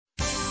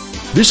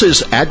This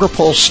is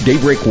AgriPulse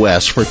Daybreak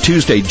West for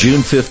Tuesday, June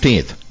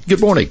 15th.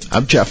 Good morning.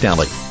 I'm Jeff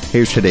Dowling.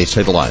 Here's today's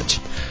headlines.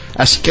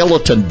 A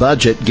skeleton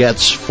budget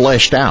gets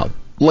fleshed out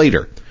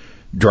later.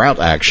 Drought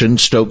action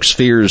stokes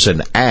fears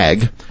in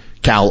ag.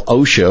 Cal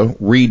OSHA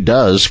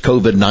redoes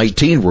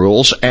COVID-19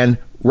 rules and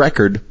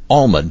record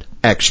almond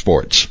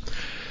exports.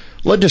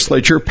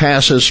 Legislature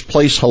passes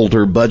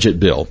placeholder budget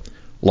bill.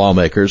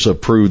 Lawmakers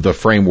approved the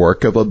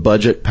framework of a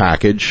budget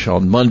package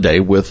on Monday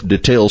with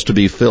details to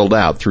be filled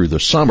out through the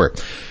summer.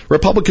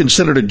 Republican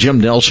Senator Jim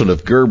Nelson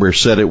of Gerber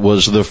said it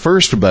was the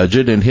first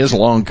budget in his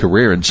long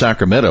career in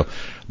Sacramento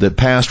that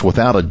passed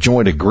without a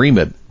joint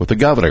agreement with the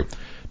governor.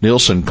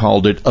 Nelson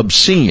called it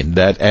obscene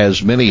that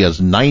as many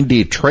as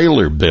 90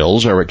 trailer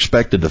bills are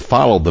expected to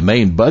follow the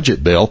main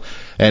budget bill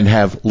and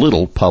have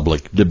little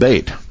public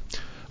debate.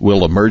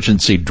 Will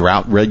emergency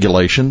drought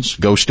regulations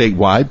go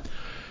statewide?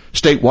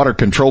 State Water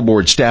Control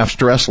Board staff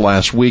stressed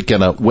last week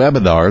in a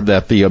webinar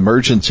that the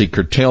emergency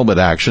curtailment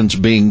actions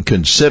being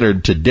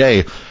considered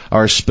today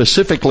are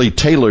specifically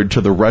tailored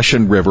to the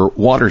Russian River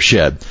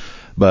watershed,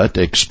 but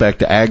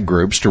expect ag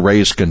groups to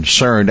raise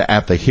concern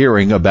at the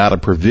hearing about a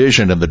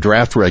provision in the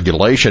draft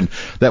regulation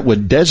that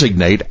would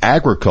designate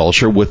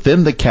agriculture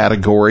within the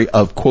category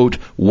of, quote,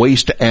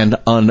 waste and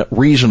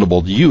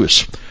unreasonable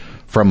use.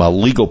 From a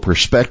legal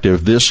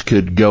perspective, this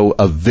could go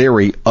a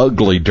very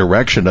ugly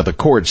direction of the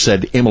court,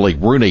 said Emily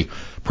Rooney,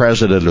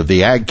 president of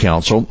the Ag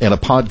Council, in a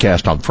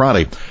podcast on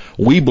Friday.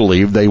 We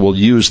believe they will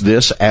use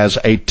this as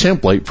a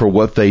template for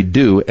what they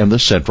do in the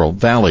Central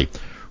Valley.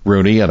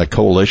 Rooney and a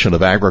coalition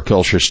of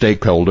agriculture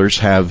stakeholders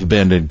have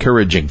been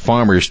encouraging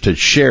farmers to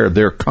share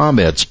their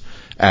comments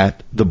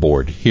at the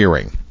board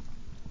hearing.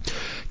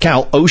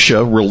 Cal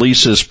OSHA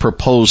releases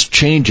proposed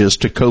changes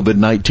to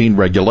COVID-19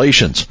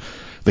 regulations.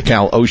 The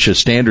Cal OSHA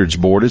Standards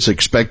Board is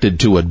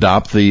expected to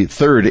adopt the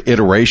third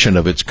iteration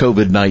of its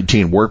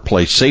COVID-19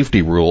 workplace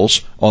safety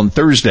rules on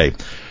Thursday.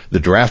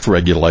 The draft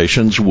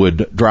regulations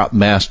would drop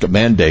mask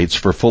mandates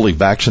for fully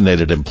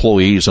vaccinated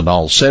employees in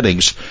all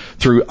settings,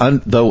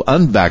 though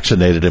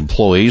unvaccinated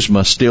employees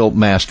must still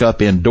mask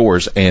up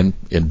indoors and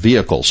in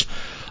vehicles.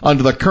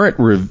 Under the current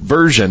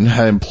version,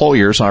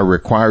 employers are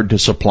required to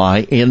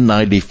supply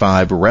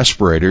N95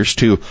 respirators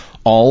to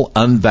all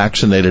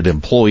unvaccinated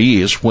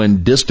employees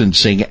when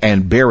distancing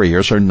and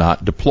barriers are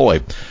not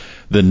deployed.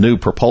 The new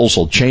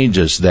proposal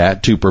changes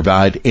that to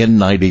provide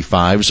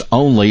N95s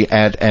only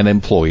at an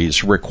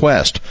employee's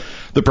request.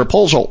 The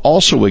proposal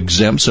also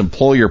exempts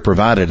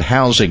employer-provided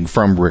housing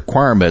from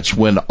requirements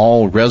when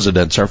all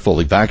residents are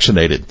fully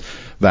vaccinated.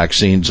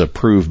 Vaccines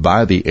approved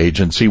by the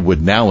agency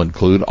would now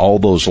include all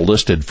those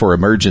listed for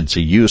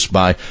emergency use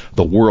by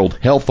the World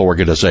Health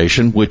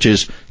Organization, which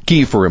is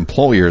key for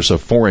employers of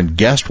foreign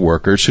guest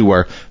workers who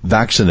are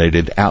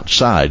vaccinated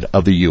outside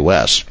of the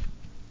U.S.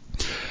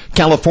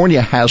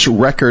 California has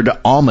record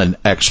almond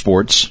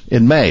exports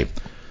in May.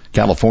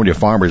 California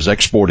farmers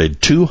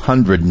exported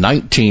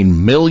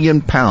 219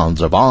 million pounds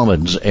of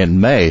almonds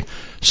in May,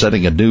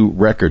 setting a new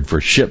record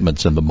for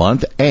shipments in the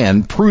month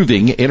and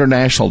proving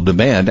international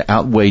demand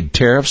outweighed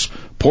tariffs,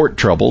 port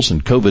troubles,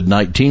 and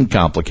COVID-19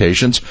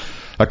 complications,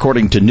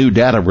 according to new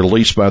data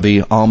released by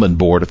the Almond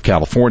Board of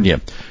California.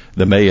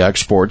 The May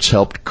exports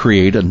helped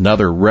create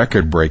another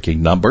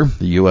record-breaking number.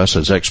 The U.S.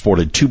 has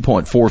exported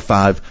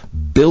 2.45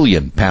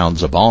 billion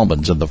pounds of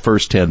almonds in the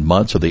first 10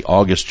 months of the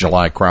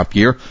August-July crop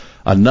year,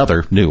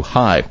 another new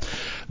high.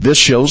 This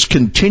shows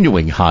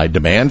continuing high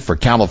demand for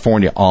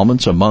California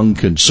almonds among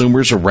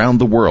consumers around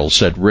the world,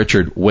 said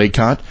Richard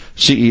Waycott,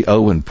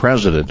 CEO and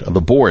president of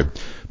the board.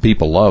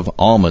 People love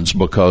almonds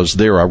because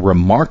they're a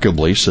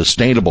remarkably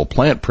sustainable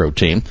plant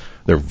protein.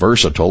 They're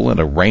versatile in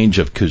a range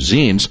of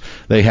cuisines.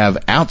 They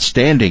have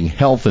outstanding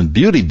health and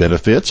beauty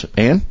benefits,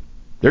 and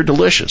they're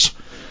delicious.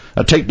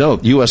 Take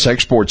note, U.S.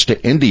 exports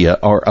to India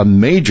are a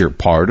major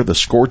part of the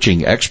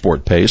scorching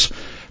export pace.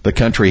 The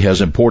country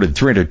has imported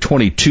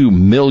 322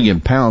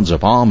 million pounds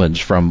of almonds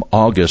from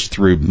August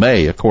through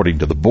May, according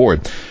to the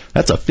board.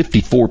 That's a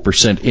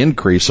 54%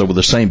 increase over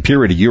the same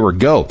period a year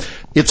ago.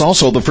 It's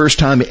also the first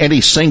time any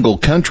single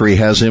country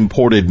has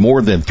imported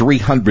more than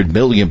 300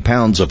 million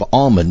pounds of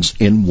almonds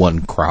in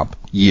one crop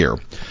year.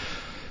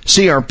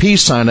 CRP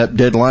sign-up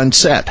deadline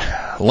set.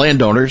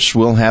 Landowners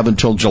will have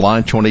until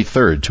July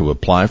 23rd to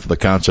apply for the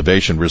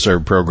Conservation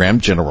Reserve Program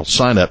general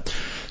sign-up.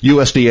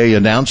 USDA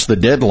announced the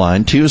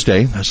deadline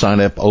Tuesday.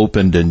 Sign-up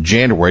opened in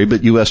January,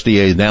 but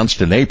USDA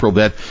announced in April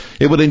that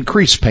it would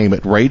increase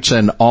payment rates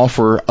and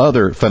offer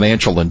other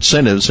financial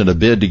incentives in a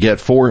bid to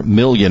get 4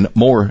 million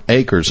more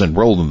acres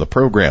enrolled in the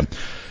program.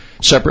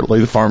 Separately,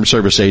 the Farm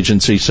Service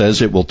Agency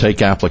says it will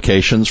take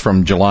applications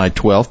from July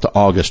 12th to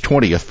August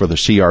 20th for the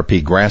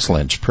CRP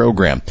Grasslands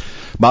program.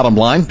 Bottom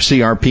line,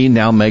 CRP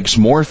now makes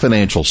more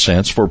financial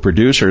sense for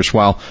producers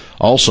while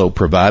also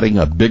providing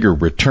a bigger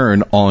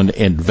return on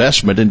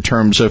investment in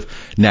terms of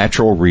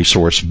natural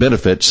resource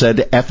benefit, said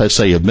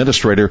FSA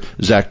Administrator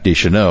Zach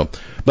Deschanel.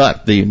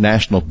 But the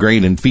National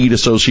Grain and Feed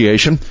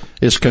Association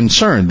is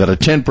concerned that a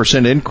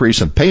 10%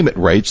 increase in payment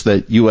rates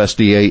that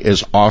USDA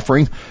is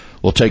offering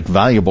will take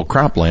valuable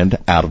cropland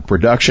out of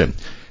production.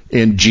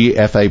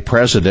 NGFA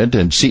President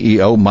and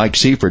CEO Mike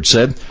Seifert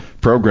said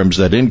programs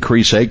that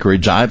increase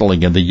acreage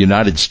idling in the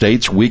United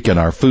States weaken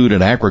our food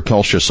and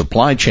agriculture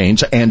supply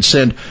chains and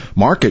send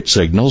market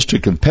signals to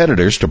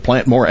competitors to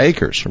plant more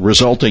acres,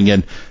 resulting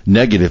in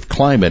negative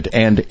climate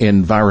and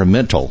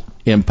environmental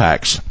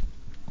impacts.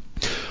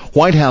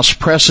 White House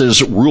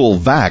presses rule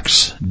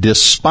vax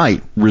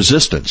despite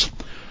resistance.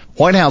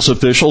 White House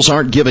officials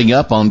aren't giving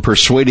up on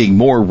persuading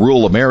more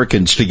rural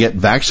Americans to get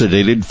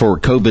vaccinated for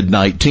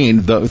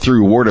COVID-19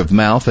 through word of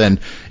mouth and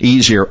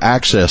easier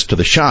access to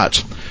the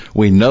shots.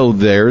 We know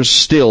there's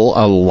still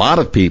a lot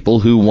of people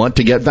who want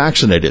to get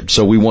vaccinated,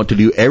 so we want to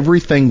do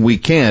everything we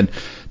can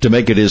to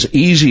make it as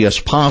easy as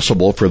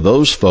possible for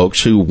those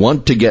folks who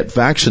want to get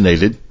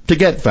vaccinated.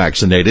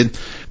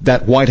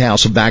 That White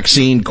House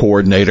vaccine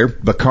coordinator,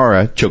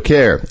 Bakara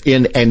Choker,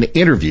 in an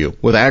interview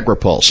with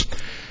AgriPulse.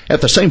 At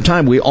the same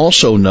time, we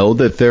also know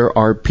that there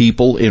are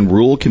people in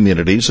rural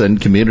communities and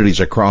communities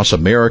across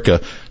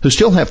America who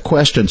still have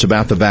questions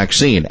about the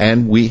vaccine,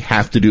 and we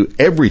have to do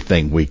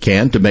everything we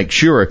can to make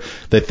sure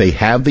that they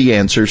have the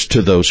answers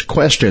to those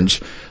questions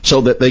so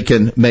that they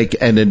can make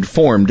an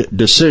informed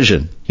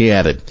decision, he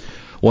added.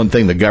 One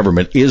thing the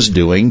government is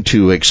doing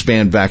to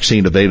expand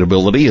vaccine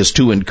availability is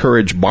to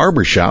encourage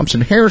barbershops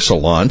and hair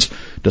salons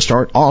to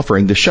start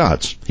offering the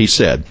shots, he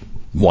said.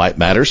 Why it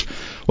matters?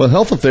 Well,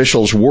 health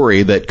officials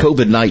worry that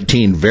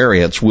COVID-19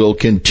 variants will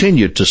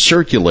continue to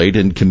circulate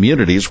in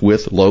communities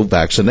with low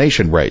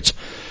vaccination rates.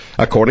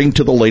 According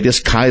to the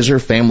latest Kaiser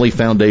Family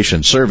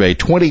Foundation survey,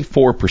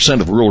 24%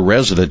 of rural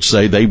residents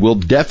say they will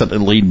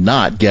definitely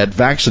not get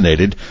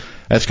vaccinated.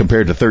 That's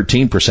compared to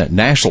 13%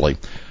 nationally.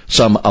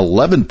 Some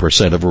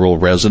 11% of rural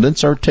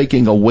residents are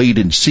taking a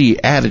wait-and-see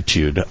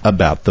attitude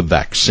about the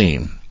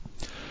vaccine.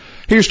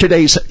 Here's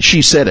today's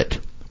She Said It.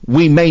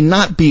 We may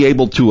not be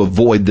able to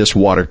avoid this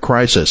water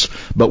crisis,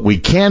 but we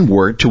can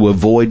work to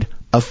avoid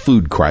a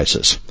food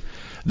crisis.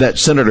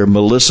 That's Senator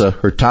Melissa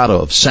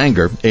Hurtado of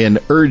Sanger in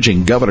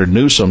urging Governor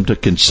Newsom to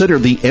consider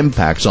the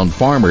impacts on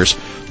farmers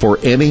for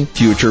any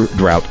future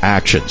drought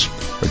actions.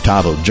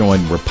 Hurtado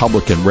joined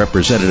Republican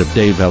Representative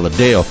Dave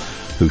Valadao,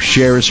 who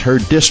shares her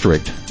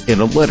district, in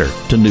a letter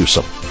to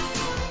Newsom.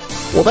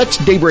 Well, that's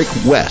Daybreak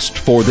West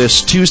for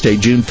this Tuesday,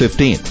 June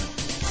 15th.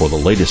 For the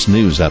latest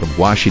news out of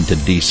Washington,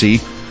 D.C.,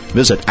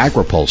 visit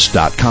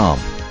agripulse.com.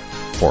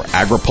 For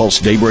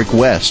AgriPulse Daybreak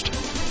West,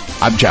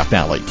 I'm Jeff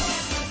Nally.